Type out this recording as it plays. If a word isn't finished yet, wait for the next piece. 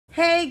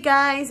Hey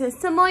guys, it's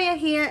Tamoya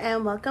here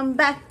and welcome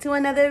back to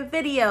another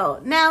video.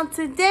 Now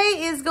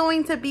today is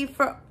going to be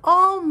for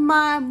all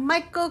my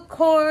Michael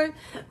Kors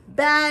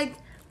bag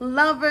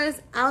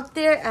lovers out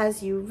there.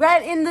 As you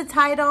read in the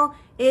title,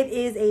 it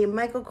is a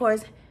Michael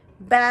Kors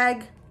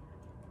bag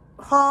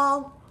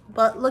haul,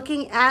 but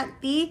looking at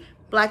the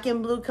black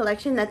and blue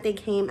collection that they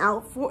came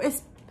out for,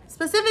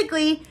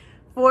 specifically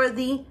for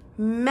the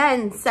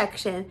men's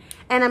section.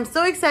 And I'm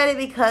so excited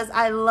because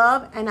I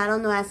love, and I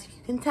don't know, as you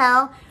can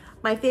tell,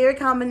 my favorite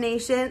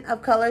combination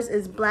of colors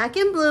is black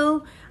and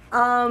blue.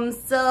 And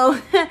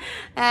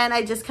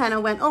I just kind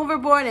of went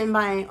overboard in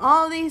buying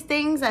all these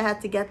things. I had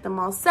to get them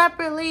all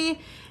separately.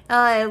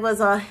 It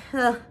was a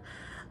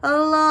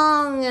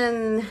long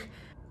and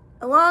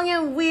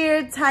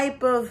weird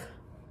type of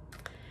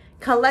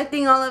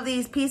collecting all of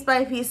these piece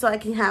by piece so I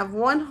can have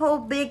one whole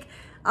big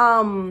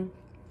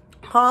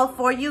haul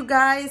for you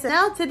guys.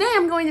 Now today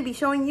I'm going to be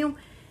showing you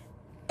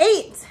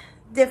 8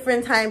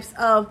 different types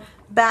of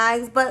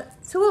bags, but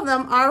 2 of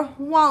them are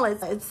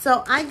wallets.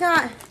 So I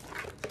got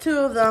 2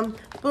 of them.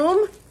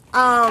 Boom.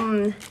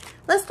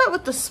 Let's start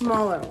with the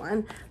smaller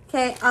one,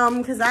 okay?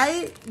 Because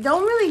I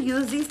don't really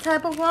use these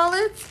type of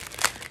wallets,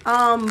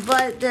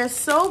 but they're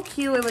so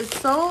cute. It was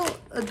so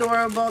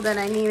adorable that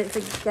I needed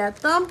to get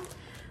them.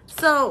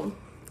 So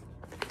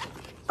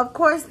of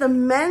course the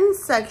men's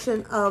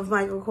section of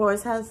Michael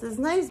Kors has this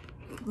nice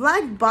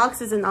black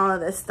boxes and all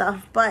of this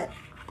stuff, but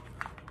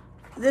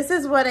this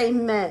is what I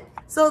meant.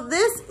 So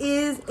this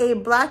is a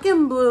black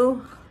and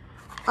blue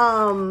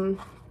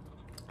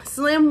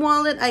slim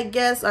wallet, I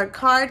guess, or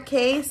card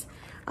case.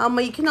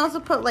 But you can also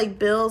put like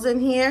bills in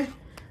here.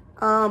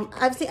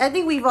 I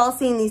think we've all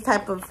seen these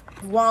type of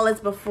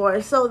wallets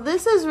before. So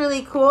this is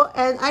really cool,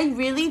 and I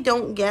really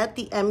don't get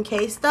the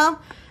MK stuff.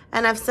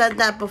 And I've said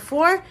that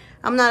before.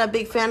 I'm not a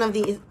big fan of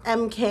these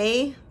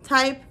MK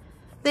type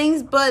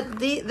things, but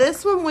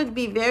this one would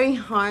be very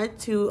hard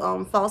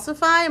to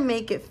falsify and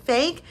make it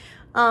fake.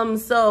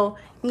 So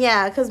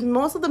yeah, because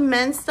most of the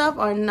men's stuff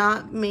are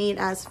not made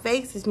as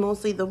fakes. It's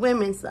mostly the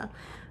women's stuff.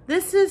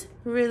 This is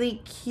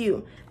really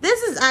cute.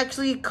 This is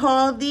actually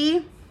called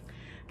the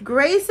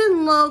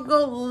Grayson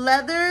logo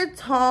leather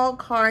tall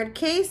card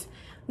case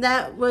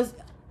that was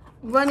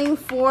running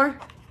for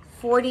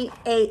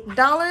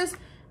 $48.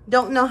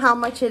 Don't know how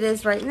much it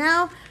is right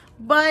now,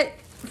 but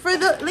for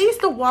at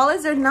least the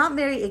wallets, they're not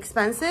very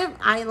expensive.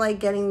 I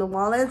like getting the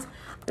wallets.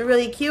 They're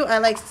really cute. I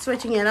like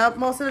switching it up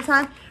most of the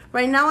time.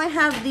 Right now I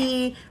have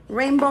the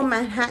Rainbow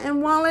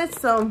Manhattan wallet,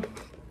 so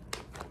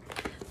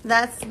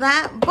that's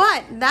that.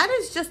 But that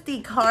is just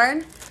the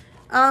card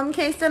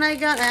case that I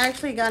got. I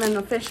actually got an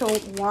official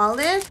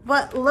wallet.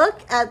 But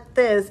look at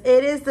this.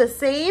 It is the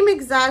same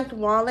exact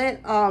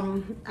wallet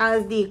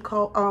as the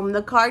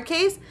card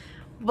case.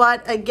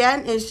 But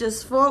again, it's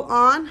just full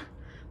on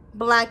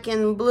black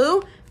and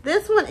blue.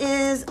 This one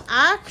is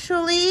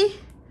actually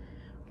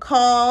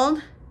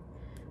called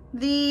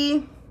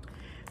the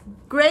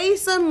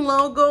Grayson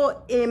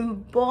logo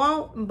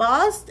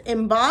embossed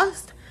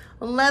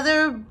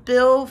leather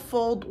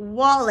billfold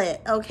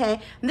wallet. Okay,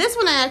 this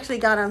one I actually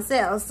got on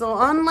sale. So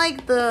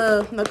unlike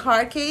the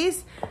card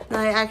case,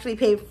 I actually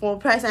paid full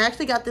price. I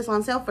actually got this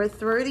on sale for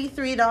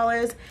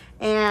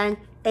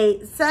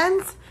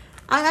 $33.08.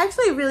 I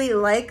actually really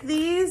like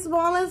these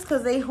wallets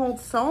because they hold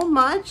so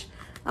much.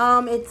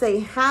 It's a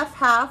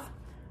half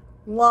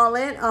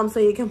wallet, so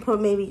you can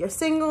put maybe your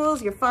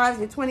singles, your 5s,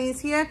 your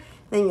 20s here,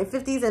 then your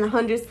 50s and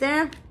 100s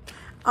there.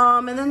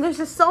 And then there's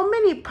just so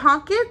many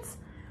pockets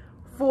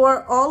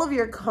for all of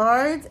your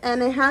cards,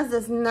 and it has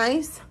this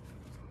nice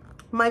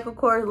Michael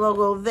Kors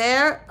logo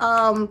there.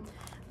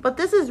 But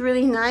this is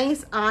really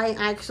nice. I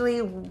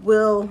actually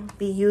will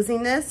be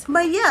using this.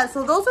 But yeah,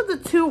 so those are the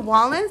 2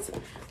 wallets.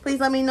 Please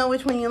let me know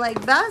which one you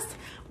like best.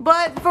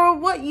 But for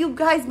what you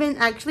guys been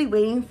actually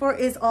waiting for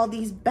is all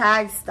these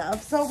bag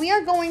stuff. So we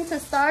are going to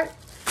start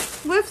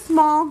with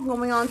small,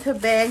 going on to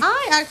big.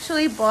 I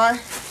actually bought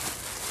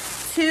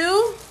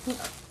 2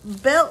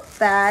 belt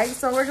bags,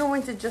 so we're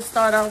going to just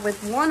start off with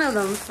one of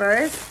them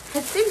first. I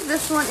think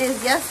this one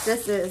is, yes,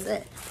 this is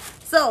it.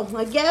 So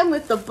again,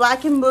 with the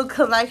black and blue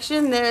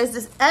collection, there is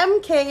this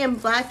MK in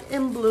black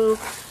and blue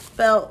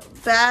belt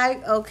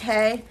bag.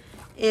 Okay,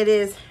 it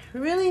is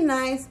really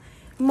nice.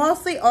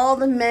 Mostly all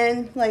the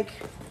men like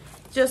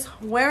just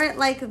wear it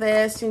like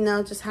this, you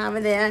know, just have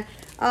it there.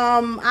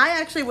 I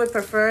actually would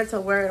prefer to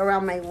wear it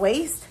around my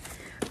waist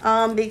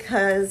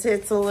because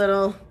it's a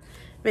little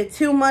bit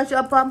too much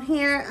up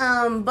here.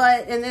 And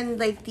then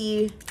like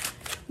the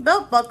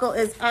belt buckle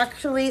is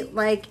actually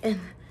like in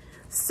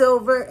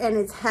silver, and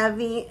it's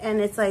heavy,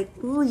 and it's like,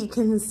 ooh, you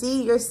can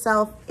see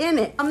yourself in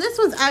it. This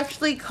one's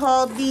actually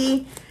called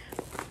the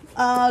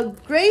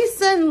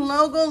Grayson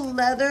logo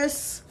leather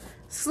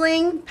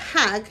sling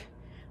pack,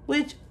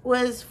 which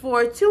was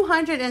for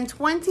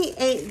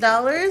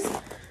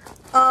 $228.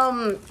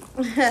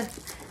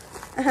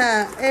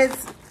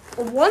 It's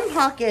one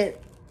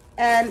pocket,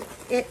 and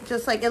it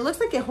just like, it looks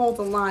like it holds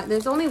a lot.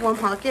 There's only one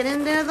pocket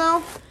in there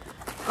though.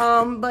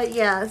 But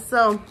yeah,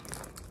 so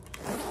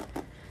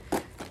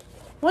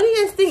What do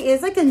you guys think?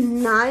 It's like a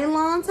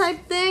nylon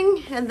type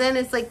thing, and then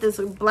it's like this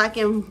black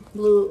and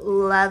blue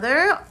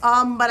leather.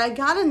 But I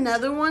got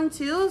another one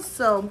too,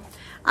 so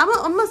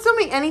I'm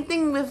assuming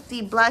anything with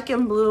the black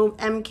and blue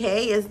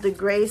MK is the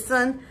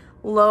Grayson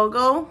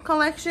logo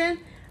collection.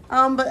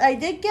 But I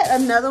did get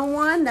another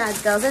one that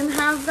doesn't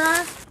have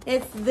that.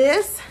 It's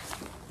this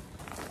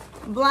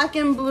black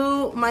and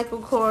blue Michael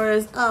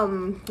Kors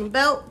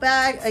belt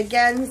bag.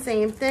 Again,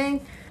 same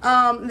thing.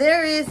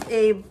 There is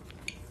a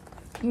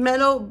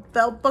metal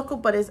belt buckle,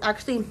 but it's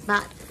actually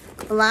matte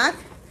black.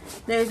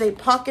 There's a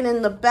pocket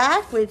in the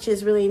back, which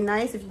is really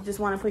nice if you just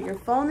want to put your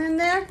phone in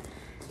there.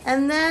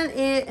 And then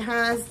it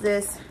has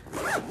this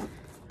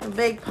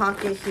big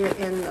pocket here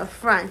in the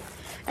front.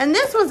 And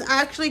this was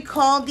actually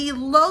called the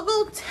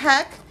Logo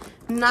Tech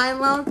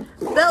nylon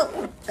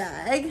belt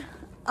bag,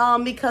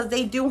 because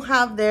they do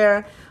have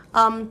their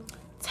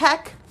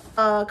tech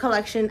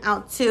collection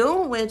out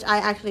too, which I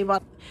actually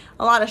bought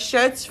a lot of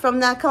shirts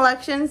from that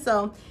collection.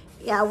 So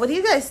yeah, what do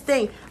you guys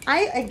think?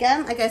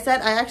 Again, like I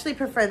said, I actually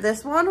prefer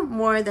this one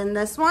more than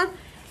this one,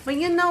 but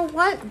you know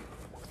what,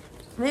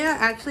 they are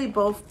actually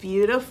both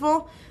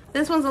beautiful.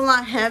 This one's a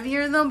lot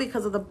heavier though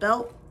because of the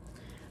belt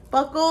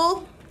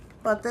buckle,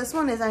 but this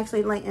one is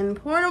actually light and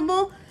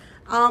portable.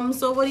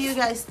 So what do you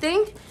guys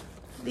think?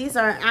 These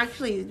are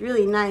actually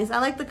really nice. I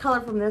like the color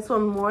from this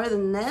one more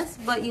than this,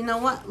 but you know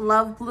what,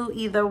 love blue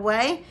either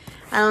way.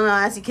 I don't know,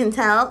 as you can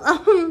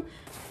tell.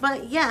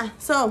 But yeah,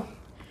 so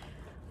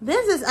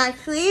this is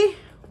actually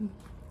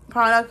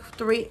product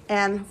 3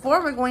 and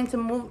 4. We're going to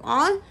move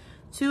on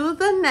to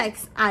the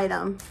next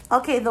item.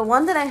 Okay, the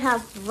one that I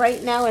have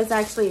right now is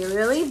actually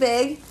really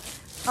big.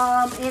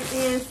 It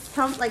is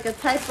like a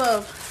type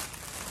of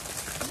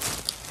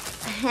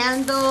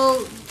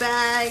handle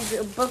bag,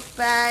 book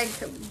bag,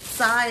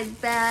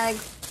 side bag.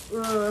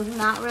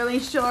 Not really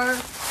sure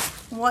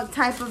what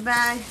type of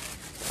bag,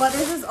 but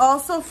this is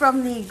also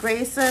from the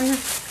Grayson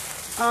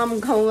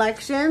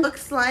collection.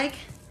 Looks like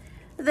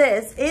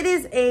this. It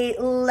is a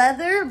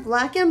leather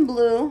black and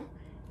blue.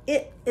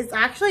 It is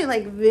actually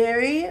like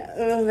very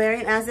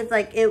as if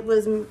like it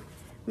was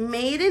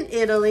made in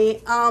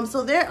Italy.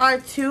 So there are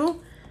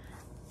 2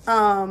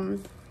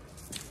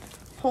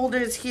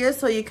 holders here,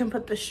 so you can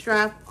put the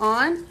strap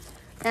on,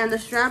 and the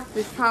strap,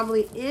 which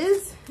probably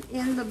is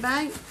in the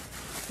bag.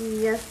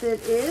 Yes,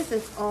 it is.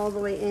 It's all the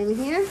way in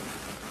here,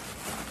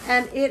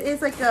 and it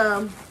is like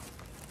a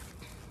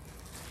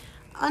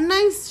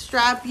nice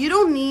strap. You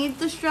don't need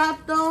the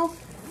strap though.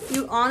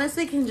 You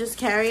honestly can just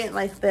carry it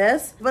like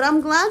this. But I'm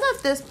glad that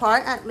this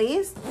part at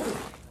least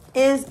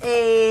is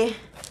a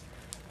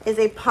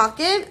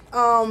pocket,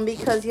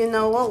 because you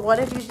know what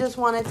if you just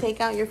want to take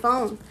out your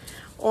phone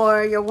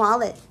or your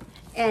wallet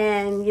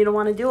and you don't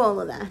want to do all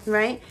of that,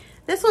 right?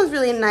 This one's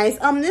really nice.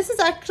 This is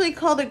actually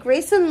called a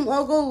Grayson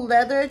logo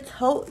leather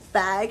tote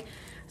bag.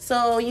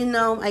 So, you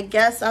know, I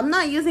guess I'm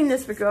not using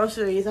this for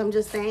groceries, I'm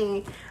just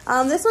saying.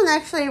 This one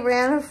actually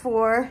ran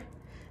for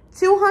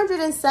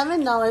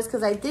 $207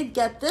 because I did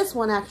get this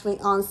one actually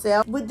on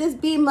sale. Would this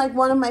be like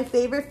one of my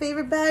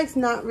favorite bags?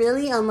 Not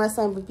really, unless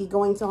I would be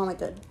going on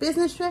like a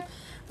business trip.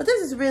 But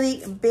this is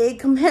really big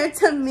compared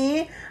to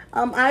me.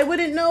 I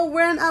wouldn't know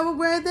when I would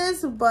wear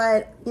this,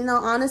 but you know,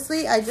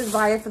 honestly, I just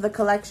buy it for the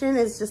collection.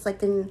 It's just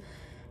like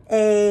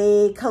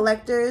a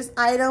collector's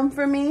item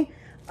for me.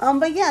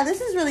 But yeah,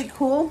 this is really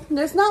cool.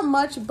 There's not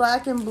much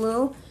black and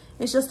blue.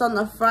 It's just on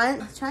the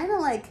front. I'm trying to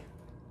like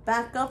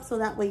back up so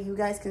that way you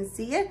guys can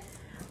see it.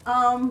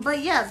 But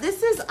yeah,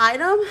 this is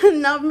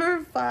item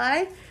number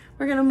 5.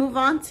 We're gonna move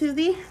on to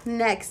the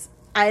next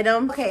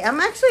item. Okay, I'm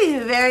actually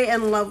very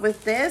in love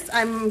with this.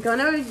 I'm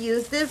gonna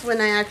use this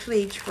when I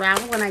actually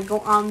travel, when I go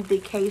on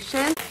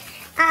vacation.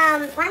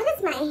 Why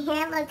does my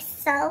hair look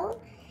so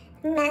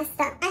messed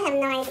up? I have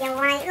no idea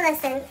why.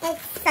 Listen,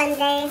 it's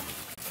Sunday.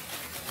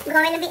 I'm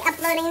going to be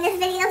uploading this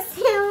video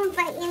soon,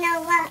 but you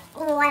know what?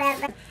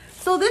 Whatever.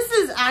 So this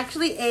is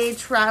actually a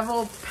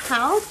travel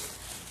pouch,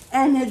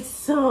 and it's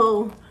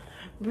so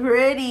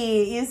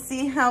pretty. You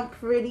see how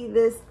pretty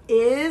this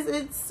is?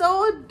 It's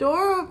so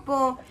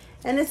adorable,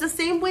 and it's the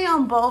same way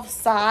on both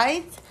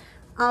sides.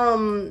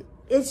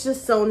 It's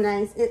just so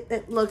nice.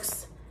 It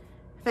looks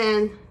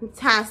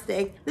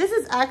fantastic. This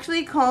is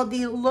actually called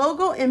the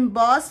Logo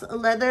Embossed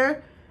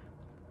Leather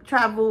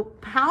Travel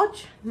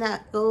Pouch.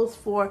 That goes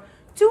for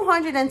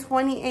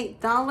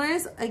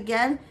 $228.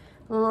 Again,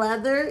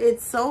 leather.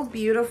 It's so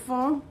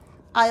beautiful.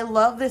 I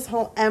love this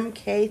whole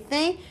MK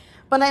thing,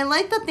 but I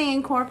like that they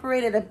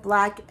incorporated a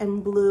black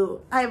and blue.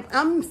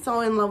 I'm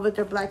so in love with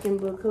their black and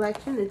blue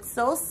collection. It's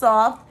so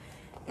soft,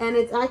 and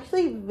it's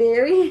actually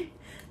very,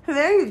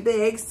 very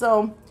big.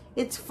 So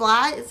it's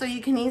flat, so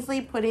you can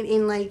easily put it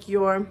in like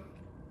your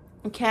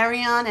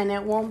carry-on, and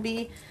it won't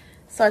be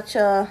such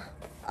a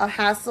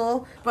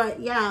hassle. But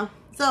yeah,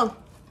 so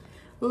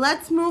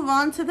let's move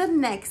on to the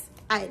next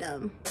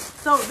item.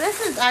 So this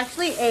is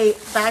actually a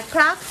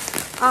backpack.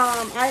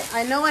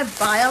 I know I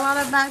buy a lot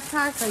of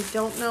backpacks. I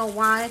don't know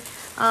why.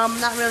 I'm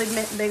not really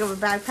big of a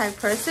backpack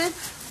person,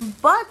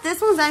 but this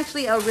one's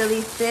actually a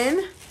really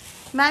thin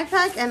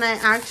backpack, and I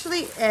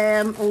actually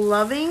am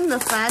loving the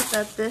fact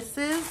that this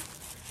is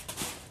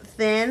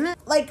thin.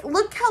 Like,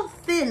 look how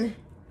thin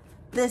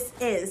this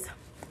is.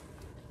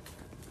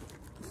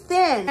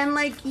 Thin. And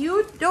like,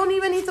 you don't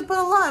even need to put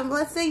a lot.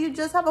 Let's say you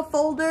just have a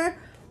folder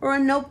or a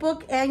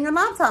notebook and your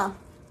laptop.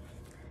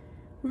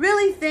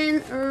 Really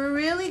thin,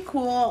 really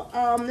cool.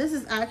 This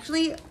is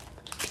actually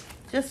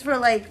just for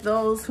like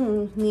those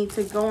who need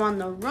to go on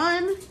the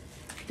run.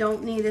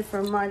 Don't need it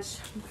for much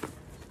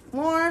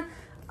more.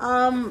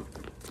 And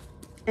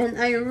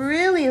I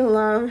really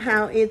love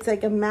how it's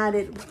like a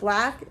matted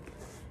black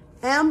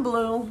and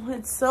blue.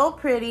 It's so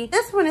pretty.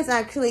 This one is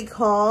actually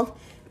called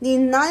the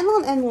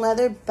Nylon and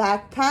Leather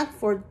Backpack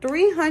for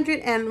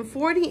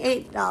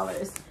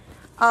 $348.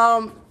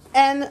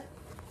 And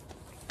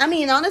I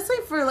mean, honestly,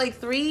 for like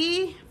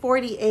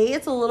 $348,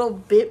 it's a little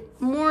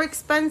bit more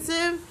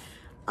expensive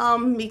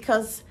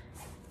because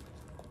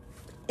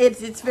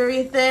it's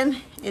very thin.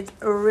 It's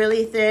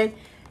really thin.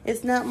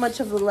 It's not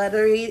much of the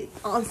leathery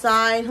on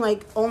side,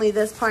 like only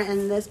this part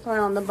and this part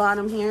on the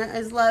bottom here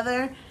is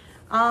leather.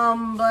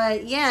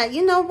 But yeah,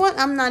 you know what?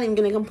 I'm not even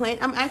gonna complain.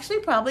 I'm actually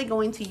probably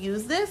going to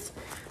use this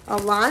a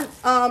lot.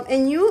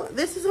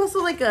 This is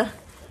also like a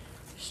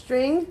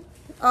string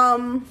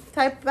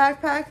type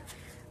backpack,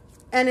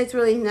 and it's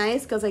really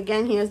nice because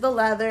again, here's the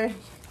leather.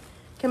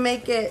 You can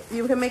make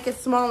it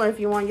smaller if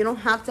you want. You don't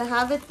have to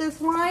have it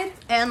this wide.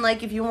 And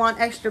like if you want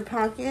extra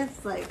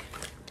pockets, like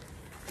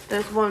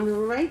there's one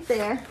right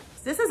there.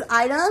 This is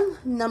item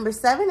number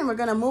 7, and we're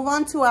gonna move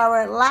on to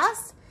our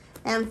last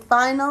and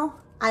final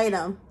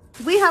item.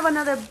 We have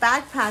another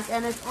backpack,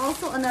 and it's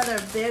also another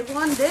big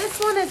one. This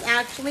one is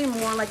actually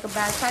more like a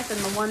backpack than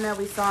the one that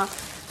we saw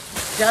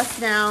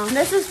just now. And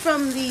this is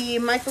from the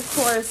Michael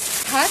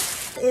Kors Tech.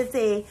 It's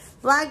a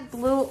black,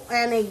 blue,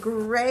 and a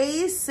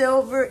gray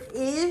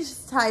silver-ish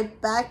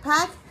type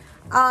backpack.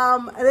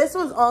 This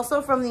was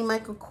also from the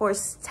Michael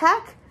Kors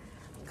Tech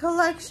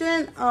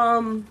collection.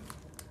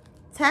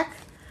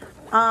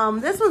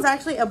 This one's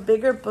actually a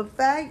bigger book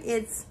bag.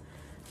 It's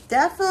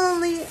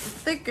definitely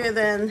thicker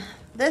than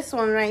this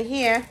one right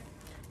here.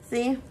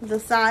 See the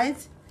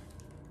sides,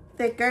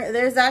 thicker.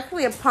 There's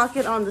actually a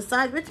pocket on the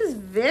side, which is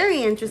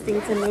very interesting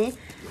to me.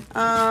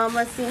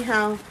 Let's see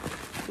how.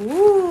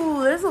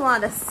 Ooh, there's a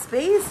lot of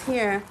space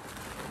here,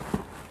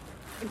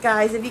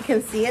 guys. If you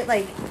can see it,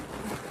 like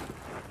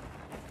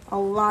a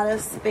lot of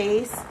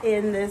space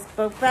in this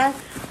book bag.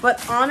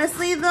 But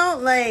honestly, though,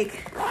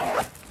 like,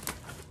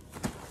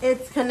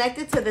 it's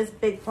connected to this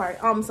big part.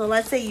 So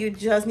let's say you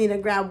just need to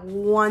grab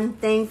one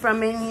thing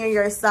from in here,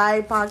 your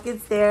side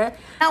pockets there.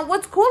 Now,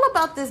 what's cool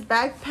about this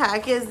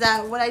backpack is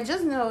that what I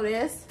just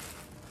noticed,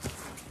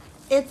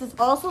 it's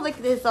also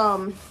like this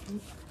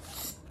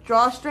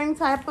drawstring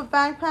type of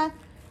backpack,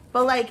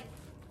 but like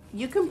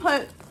you can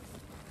put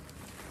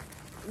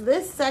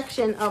this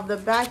section of the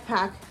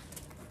backpack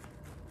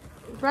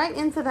right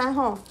into that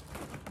hole.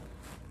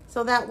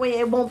 So that way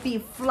it won't be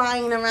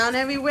flying around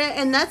everywhere.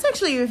 And that's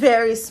actually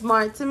very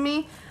smart to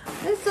me.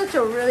 It's such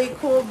a really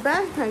cool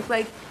backpack.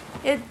 Like,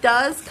 it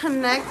does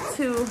connect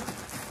to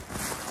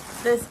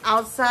this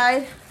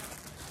outside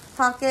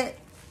pocket.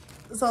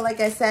 So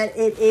like I said,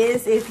 it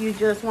is if you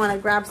just want to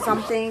grab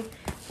something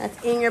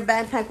that's in your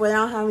backpack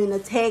without having to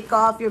take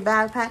off your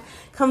backpack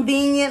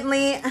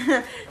conveniently.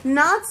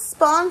 Not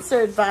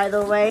sponsored, by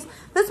the way.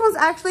 This one's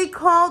actually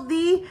called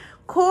the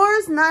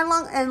Kors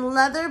Nylon and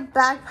Leather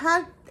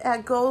Backpack.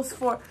 That goes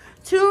for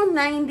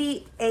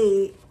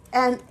 $298,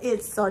 and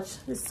it's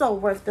so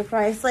worth the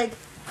price. Like,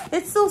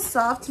 it's so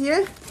soft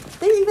here.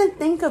 They even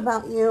think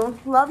about you.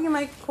 Love you,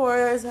 my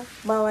Kors,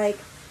 but like,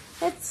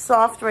 it's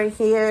soft right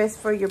here. It's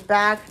for your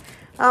back.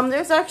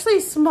 There's actually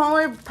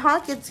smaller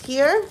pockets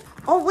here.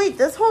 Oh wait,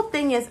 this whole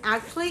thing is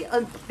actually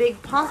a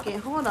big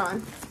pocket. Hold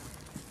on.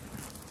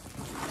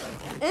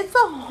 It's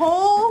a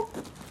whole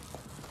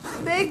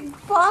big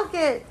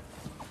pocket.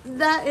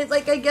 That is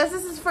like, I guess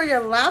this is for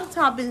your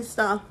laptop and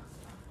stuff.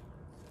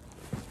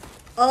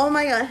 Oh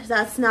my gosh,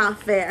 that's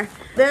not fair.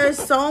 There's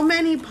so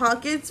many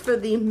pockets for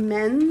the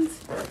men's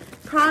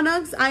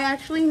products, I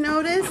actually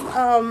noticed,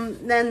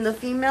 than the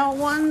female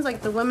ones,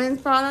 like the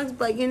women's products.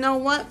 But you know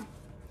what?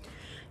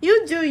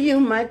 You do you,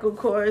 Michael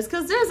Kors,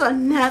 because there's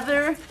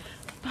another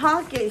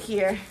pocket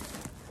here.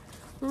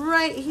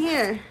 Right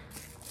here.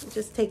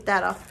 Just take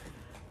that off.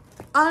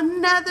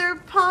 Another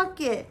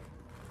pocket.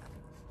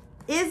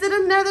 Is it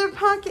another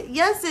pocket?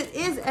 Yes, it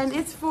is. And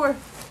it's for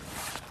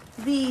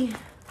this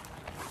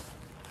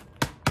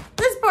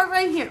part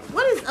right here.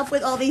 What is up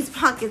with all these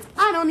pockets?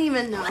 I don't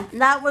even know.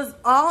 That was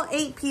all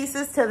 8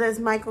 pieces to this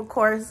Michael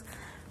Kors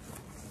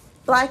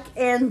black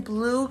and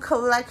blue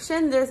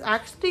collection. There's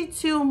actually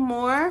 2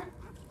 more.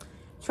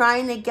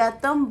 Trying to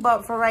get them,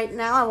 but for right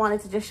now, I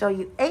wanted to just show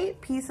you 8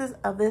 pieces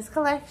of this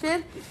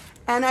collection.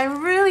 And I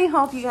really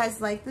hope you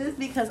guys like this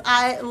because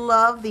I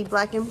love the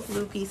black and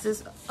blue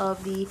pieces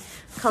of the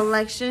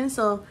collection.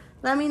 So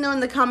let me know in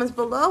the comments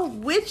below,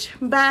 which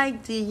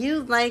bag do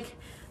you like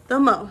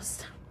the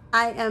most?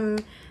 I am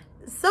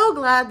so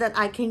glad that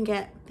I can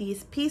get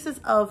these pieces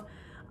of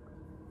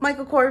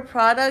Michael Kors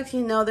products,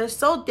 you know, they're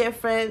so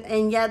different,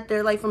 and yet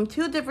they're like from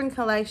two different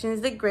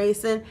collections, the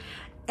Grayson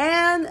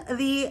and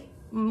the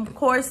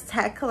Kors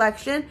Tech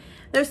collection.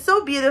 They're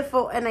so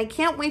beautiful, and I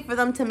can't wait for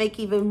them to make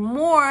even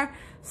more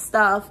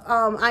stuff.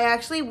 I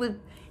actually would,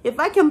 if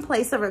I can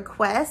place a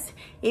request,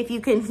 if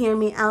you can hear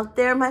me out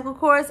there, Michael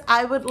Kors,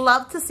 I would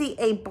love to see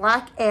a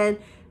black and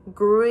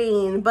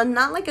green, but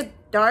not like a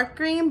dark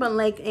green, but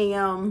like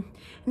a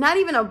not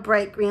even a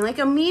bright green, like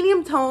a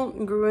medium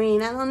tone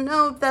green. I don't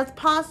know if that's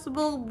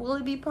possible. Will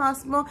it be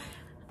possible?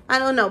 I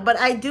don't know, but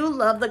I do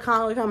love the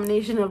color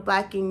combination of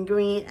black and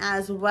green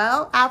as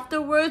well.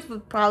 Afterwards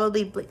would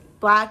probably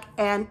black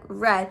and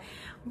red.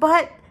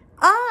 But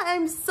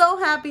I'm so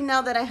happy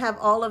now that I have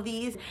all of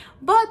these.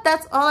 But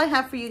that's all I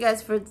have for you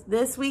guys for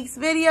this week's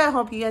video. I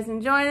hope you guys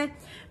enjoyed it.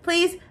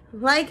 Please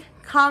like,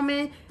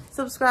 comment,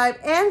 subscribe,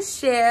 and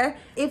share.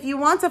 If you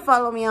want to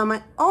follow me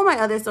on all my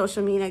other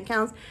social media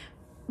accounts,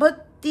 put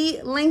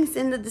the links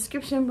in the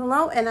description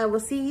below, and I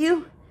will see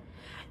you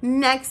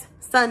next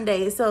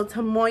Sunday. So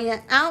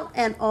Tamoya out,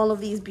 and all of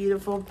these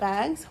beautiful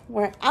bags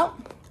were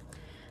out.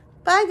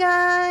 Bye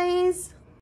guys.